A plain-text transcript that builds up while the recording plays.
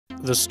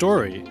The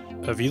story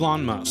of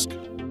Elon Musk.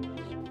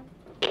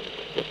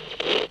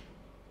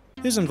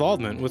 His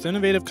involvement with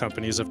innovative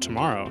companies of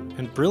tomorrow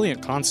and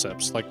brilliant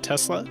concepts like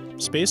Tesla,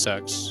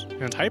 Spacex,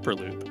 and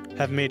Hyperloop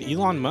have made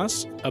Elon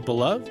Musk a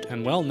beloved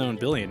and well-known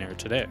billionaire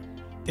today.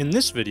 In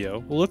this video,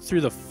 we'll look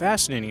through the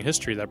fascinating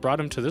history that brought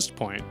him to this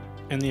point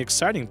and the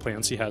exciting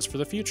plans he has for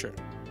the future.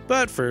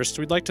 But first,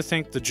 we'd like to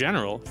thank the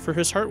General for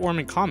his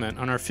heartwarming comment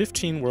on our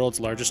 15 World's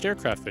Largest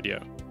Aircraft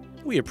video.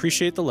 We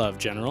appreciate the love,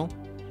 General.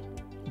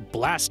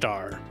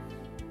 BLASTAR.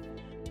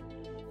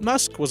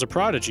 Musk was a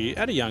prodigy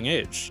at a young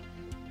age.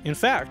 In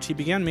fact, he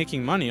began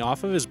making money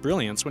off of his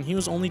brilliance when he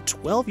was only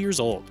 12 years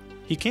old.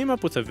 He came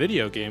up with a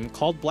video game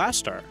called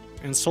BLASTAR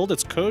and sold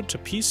its code to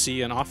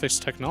PC and Office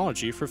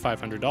technology for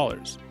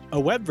 $500. A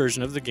web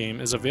version of the game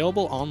is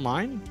available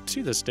online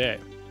to this day.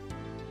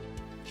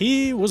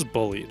 He was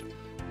bullied.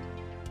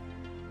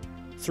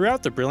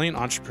 Throughout the brilliant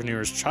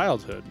entrepreneur's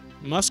childhood,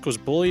 Musk was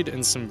bullied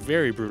in some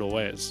very brutal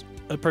ways.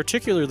 A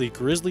particularly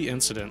grisly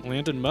incident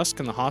landed Musk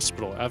in the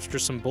hospital after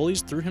some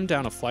bullies threw him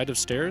down a flight of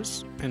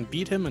stairs and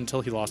beat him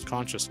until he lost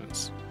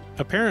consciousness.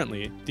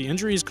 Apparently, the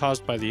injuries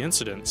caused by the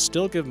incident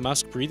still give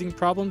Musk breathing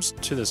problems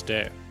to this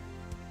day.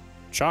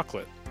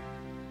 Chocolate.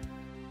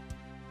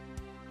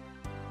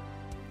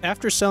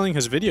 After selling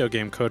his video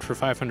game code for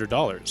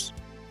 $500,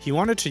 he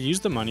wanted to use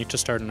the money to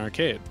start an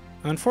arcade.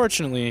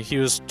 Unfortunately, he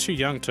was too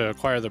young to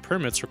acquire the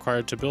permits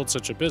required to build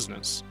such a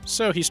business,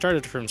 so he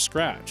started from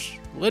scratch,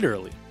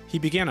 literally. He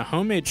began a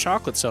homemade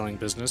chocolate selling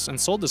business and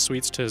sold the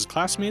sweets to his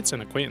classmates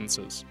and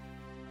acquaintances.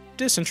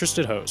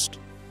 Disinterested host.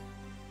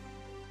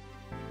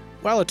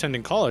 While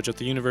attending college at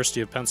the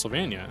University of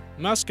Pennsylvania,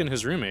 Musk and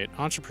his roommate,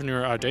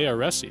 entrepreneur Ardea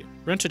Resi,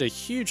 rented a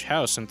huge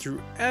house and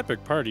threw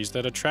epic parties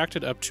that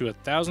attracted up to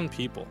 1,000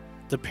 people.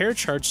 The pair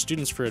charged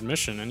students for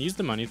admission and used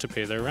the money to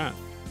pay their rent.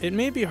 It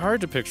may be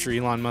hard to picture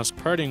Elon Musk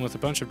partying with a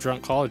bunch of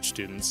drunk college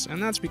students,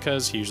 and that's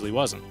because he usually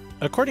wasn't.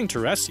 According to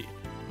Resi,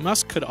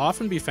 Musk could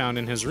often be found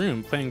in his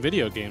room playing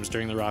video games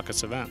during the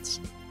raucous events.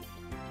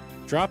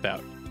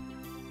 Dropout.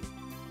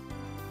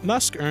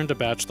 Musk earned a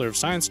Bachelor of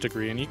Science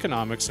degree in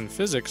economics and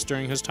physics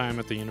during his time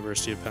at the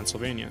University of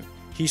Pennsylvania.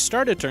 He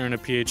started to earn a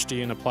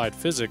PhD in applied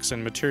physics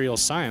and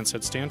materials science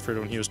at Stanford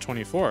when he was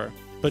 24,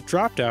 but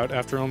dropped out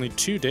after only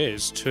 2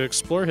 days to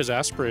explore his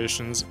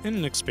aspirations in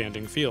an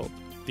expanding field,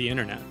 the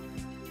internet.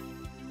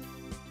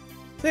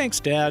 Thanks,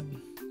 Dad.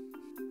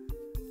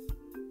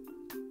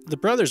 The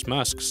brothers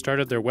Musk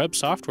started their web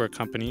software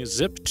company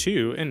Zip2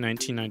 in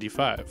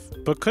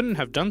 1995, but couldn't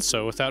have done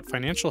so without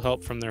financial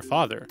help from their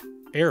father,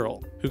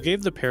 Errol, who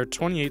gave the pair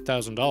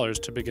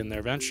 $28,000 to begin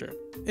their venture.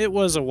 It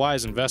was a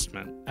wise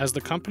investment, as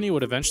the company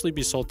would eventually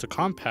be sold to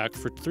Compaq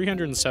for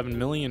 $307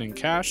 million in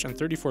cash and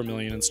 $34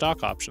 million in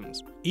stock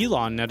options.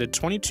 Elon netted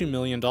 $22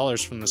 million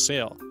from the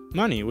sale,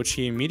 money which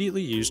he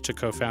immediately used to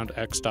co-found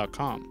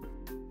X.com.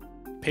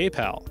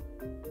 PayPal.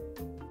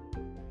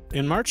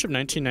 In March of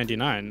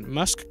 1999,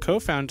 Musk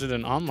co-founded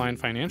an online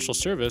financial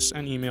service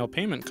and email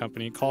payment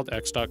company called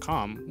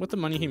X.com with the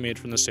money he made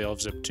from the sale of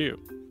Zip2.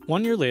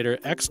 1 year later,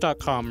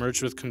 X.com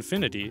merged with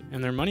Confinity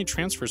in their money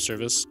transfer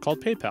service called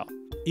PayPal.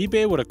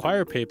 eBay would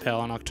acquire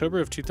PayPal in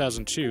October of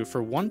 2002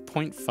 for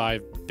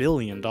 $1.5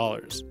 billion.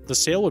 The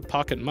sale would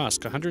pocket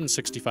Musk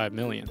 $165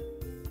 million.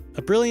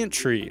 A brilliant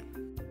tree.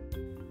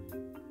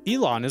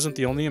 Elon isn't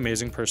the only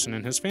amazing person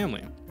in his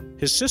family.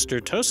 His sister,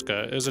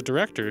 Tosca, is a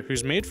director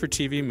whose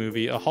made-for-TV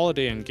movie A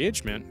Holiday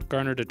Engagement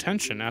garnered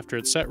attention after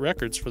it set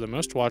records for the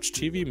most-watched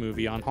TV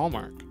movie on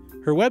Hallmark.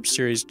 Her web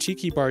series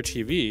Tiki Bar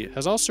TV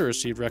has also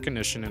received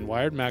recognition in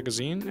Wired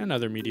magazine and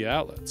other media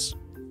outlets.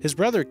 His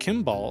brother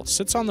Kimball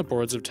sits on the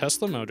boards of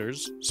Tesla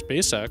Motors,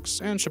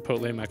 SpaceX, and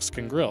Chipotle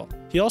Mexican Grill.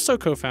 He also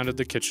co-founded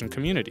the Kitchen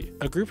Community,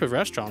 a group of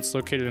restaurants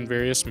located in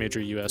various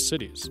major US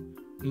cities.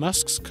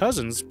 Musk's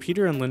cousins,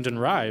 Peter and Lyndon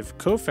Rive,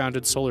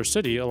 co-founded Solar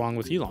City along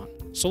with Elon.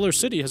 Solar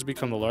City has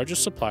become the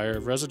largest supplier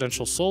of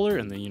residential solar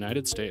in the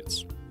United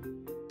States.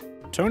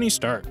 Tony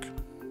Stark.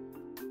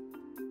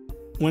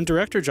 When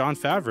director Jon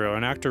Favreau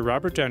and actor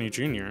Robert Downey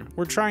Jr.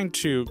 were trying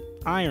to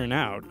iron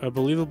out a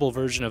believable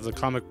version of the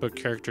comic book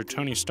character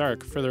Tony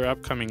Stark for their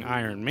upcoming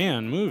Iron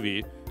Man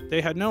movie,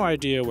 they had no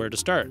idea where to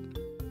start.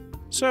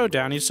 So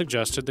Downey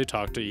suggested they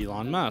talk to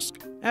Elon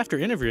Musk. After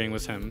interviewing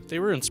with him, they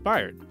were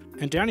inspired,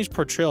 and Downey's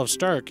portrayal of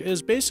Stark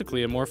is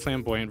basically a more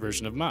flamboyant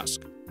version of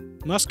Musk.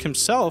 Musk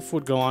himself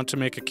would go on to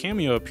make a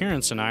cameo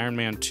appearance in Iron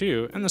Man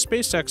 2, and the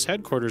SpaceX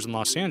headquarters in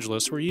Los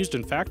Angeles were used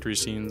in factory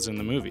scenes in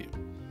the movie.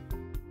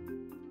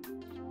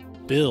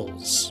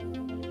 Bills.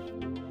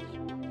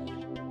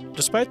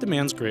 Despite the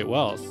man's great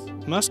wealth,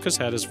 Musk has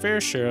had his fair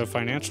share of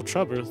financial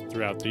trouble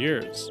throughout the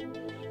years.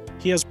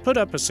 He has put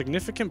up a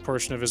significant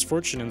portion of his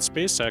fortune in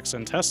SpaceX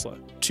and Tesla,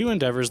 two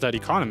endeavors that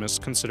economists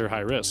consider high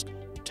risk.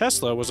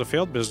 Tesla was a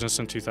failed business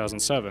in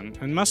 2007,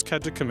 and Musk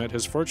had to commit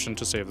his fortune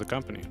to save the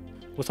company.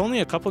 With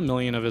only a couple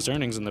million of his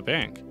earnings in the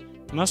bank,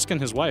 Musk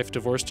and his wife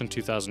divorced in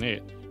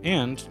 2008,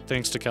 and,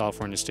 thanks to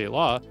California state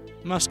law,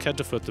 Musk had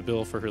to foot the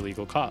bill for her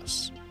legal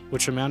costs,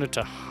 which amounted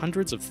to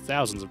hundreds of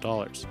thousands of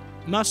dollars.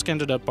 Musk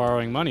ended up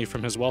borrowing money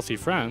from his wealthy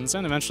friends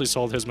and eventually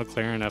sold his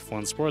McLaren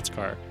F1 sports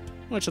car,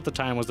 which at the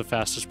time was the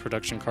fastest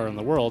production car in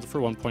the world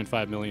for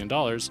 $1.5 million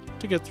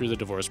to get through the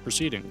divorce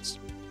proceedings.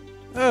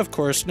 Of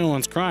course, no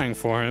one's crying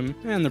for him,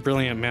 and the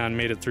brilliant man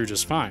made it through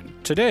just fine.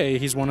 Today,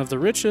 he's one of the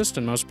richest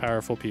and most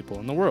powerful people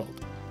in the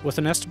world, with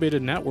an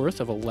estimated net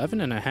worth of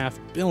 $11.5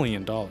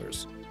 billion.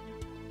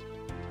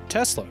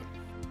 Tesla.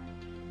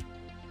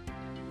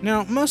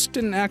 Now, Musk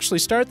didn't actually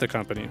start the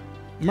company.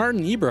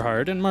 Martin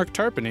Eberhard and Marc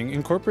Tarpenning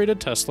incorporated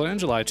Tesla in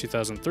July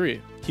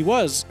 2003. He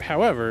was,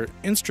 however,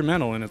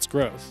 instrumental in its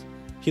growth.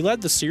 He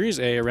led the Series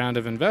A round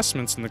of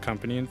investments in the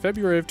company in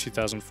February of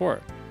 2004,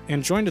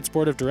 and joined its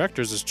board of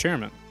directors as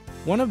chairman.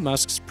 One of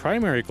Musk's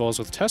primary goals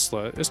with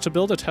Tesla is to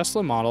build a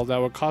Tesla model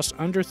that would cost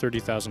under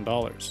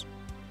 $30,000.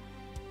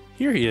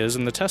 Here he is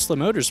in the Tesla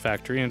Motors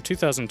factory in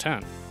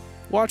 2010,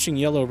 watching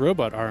yellow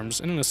robot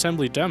arms in an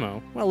assembly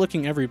demo while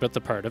looking every bit the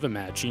part of a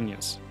mad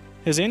genius.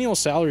 His annual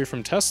salary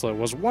from Tesla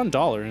was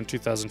 $1 in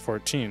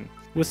 2014,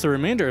 with the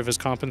remainder of his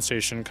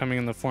compensation coming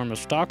in the form of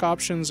stock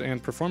options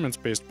and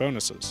performance-based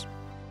bonuses.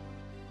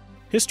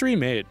 History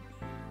made.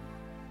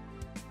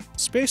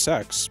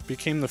 SpaceX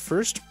became the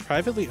first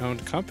privately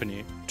owned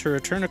company to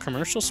return a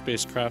commercial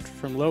spacecraft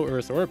from low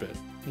Earth orbit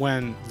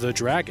when the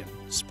Dragon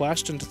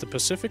splashed into the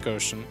Pacific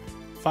Ocean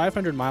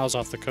 500 miles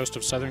off the coast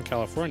of Southern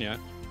California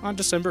on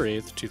December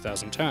 8,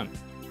 2010.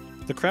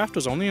 The craft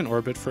was only in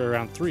orbit for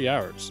around 3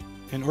 hours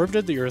and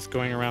orbited the Earth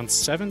going around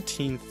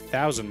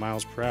 17,000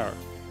 miles per hour.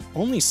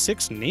 Only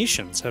 6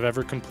 nations have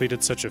ever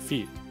completed such a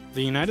feat: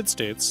 the United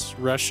States,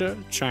 Russia,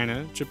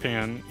 China,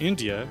 Japan,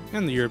 India,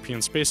 and the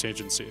European Space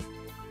Agency.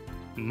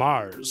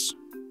 Mars.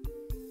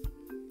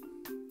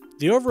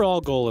 The overall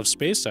goal of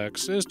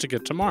SpaceX is to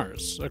get to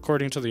Mars,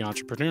 according to the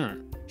entrepreneur.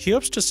 He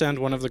hopes to send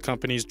one of the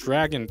company's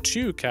Dragon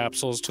 2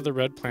 capsules to the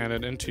Red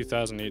Planet in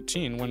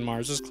 2018 when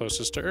Mars is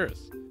closest to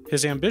Earth.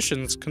 His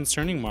ambitions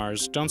concerning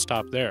Mars don't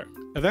stop there.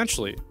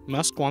 Eventually,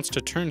 Musk wants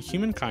to turn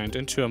humankind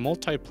into a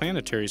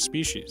multi-planetary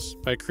species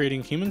by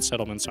creating human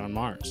settlements on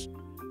Mars.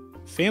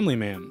 Family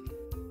man.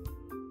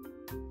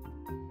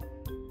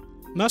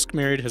 Musk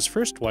married his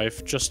first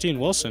wife, Justine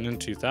Wilson, in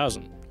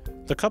 2000.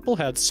 The couple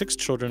had 6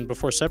 children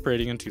before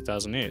separating in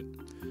 2008.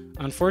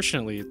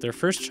 Unfortunately, their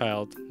first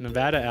child,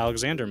 Nevada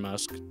Alexander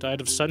Musk,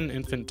 died of sudden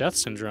infant death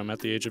syndrome at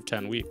the age of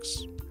 10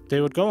 weeks.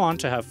 They would go on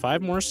to have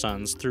 5 more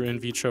sons through in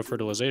vitro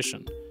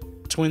fertilization: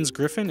 twins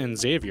Griffin and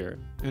Xavier,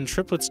 and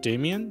triplets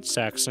Damien,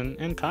 Saxon,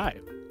 and Kai.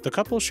 The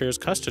couple shares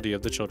custody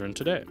of the children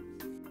today.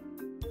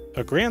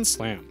 A grand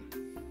slam.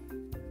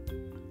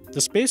 The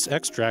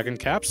SpaceX Dragon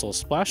capsule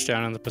splashed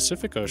down in the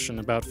Pacific Ocean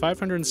about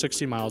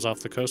 560 miles off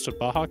the coast of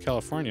Baja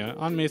California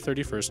on May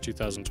 31,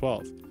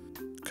 2012,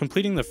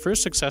 completing the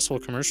first successful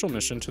commercial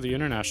mission to the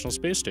International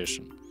Space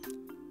Station.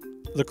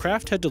 The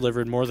craft had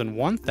delivered more than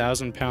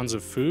 1,000 pounds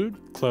of food,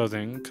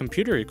 clothing,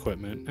 computer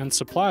equipment, and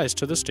supplies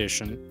to the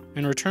station,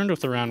 and returned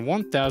with around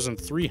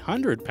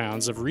 1,300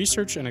 pounds of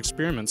research and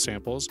experiment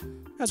samples,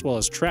 as well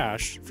as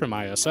trash, from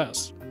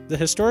ISS. The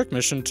historic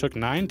mission took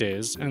 9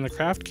 days, and the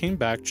craft came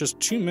back just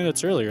 2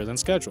 minutes earlier than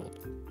scheduled.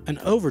 An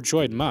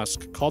overjoyed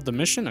Musk called the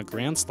mission a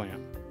grand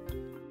slam.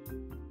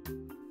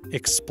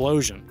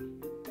 Explosion.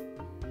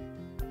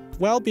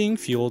 While being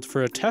fueled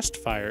for a test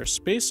fire,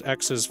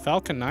 SpaceX's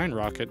Falcon 9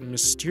 rocket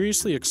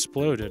mysteriously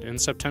exploded in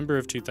September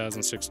of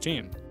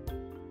 2016.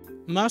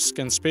 Musk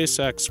and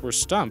SpaceX were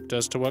stumped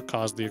as to what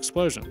caused the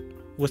explosion,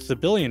 with the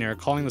billionaire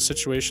calling the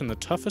situation the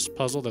toughest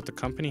puzzle that the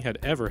company had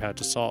ever had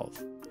to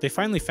solve. They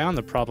finally found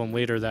the problem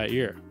later that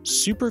year.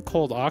 Super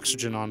cold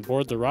oxygen on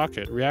board the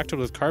rocket reacted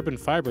with carbon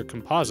fiber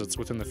composites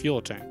within the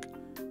fuel tank,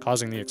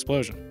 causing the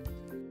explosion.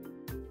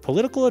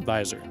 Political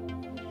advisor.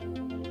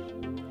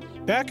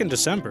 Back in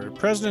December,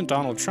 President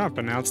Donald Trump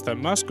announced that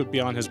Musk would be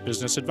on his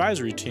business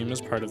advisory team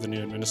as part of the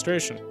new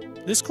administration.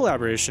 This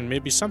collaboration may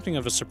be something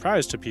of a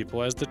surprise to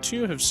people, as the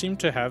two have seemed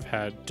to have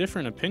had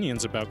different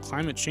opinions about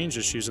climate change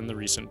issues in the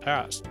recent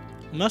past.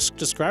 Musk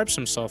describes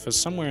himself as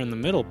somewhere in the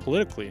middle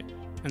politically,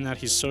 and that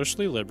he's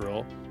socially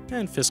liberal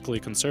and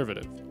fiscally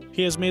conservative.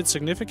 He has made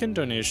significant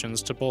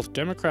donations to both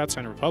Democrats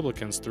and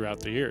Republicans throughout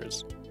the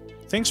years.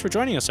 Thanks for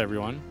joining us,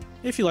 everyone.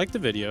 If you liked the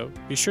video,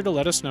 be sure to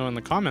let us know in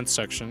the comments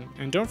section,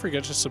 and don't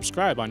forget to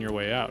subscribe on your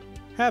way out.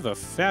 Have a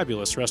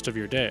fabulous rest of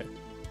your day.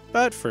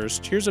 But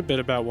first, here's a bit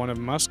about one of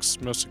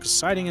Musk's most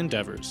exciting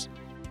endeavors: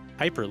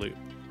 Hyperloop.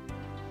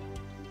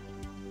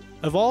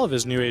 Of all of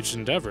his New Age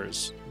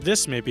endeavors,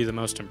 this may be the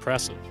most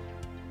impressive.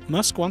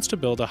 Musk wants to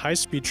build a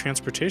high-speed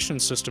transportation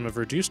system of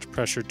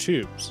reduced-pressure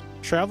tubes.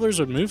 Travelers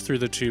would move through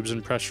the tubes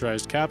in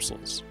pressurized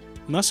capsules.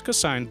 Musk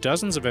assigned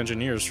dozens of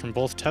engineers from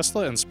both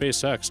Tesla and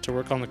SpaceX to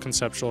work on the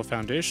conceptual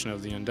foundation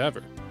of the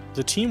endeavor.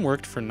 The team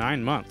worked for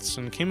 9 months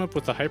and came up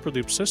with a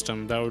Hyperloop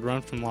system that would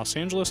run from Los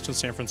Angeles to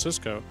San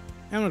Francisco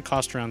and would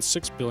cost around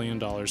 $6 billion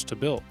to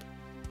build.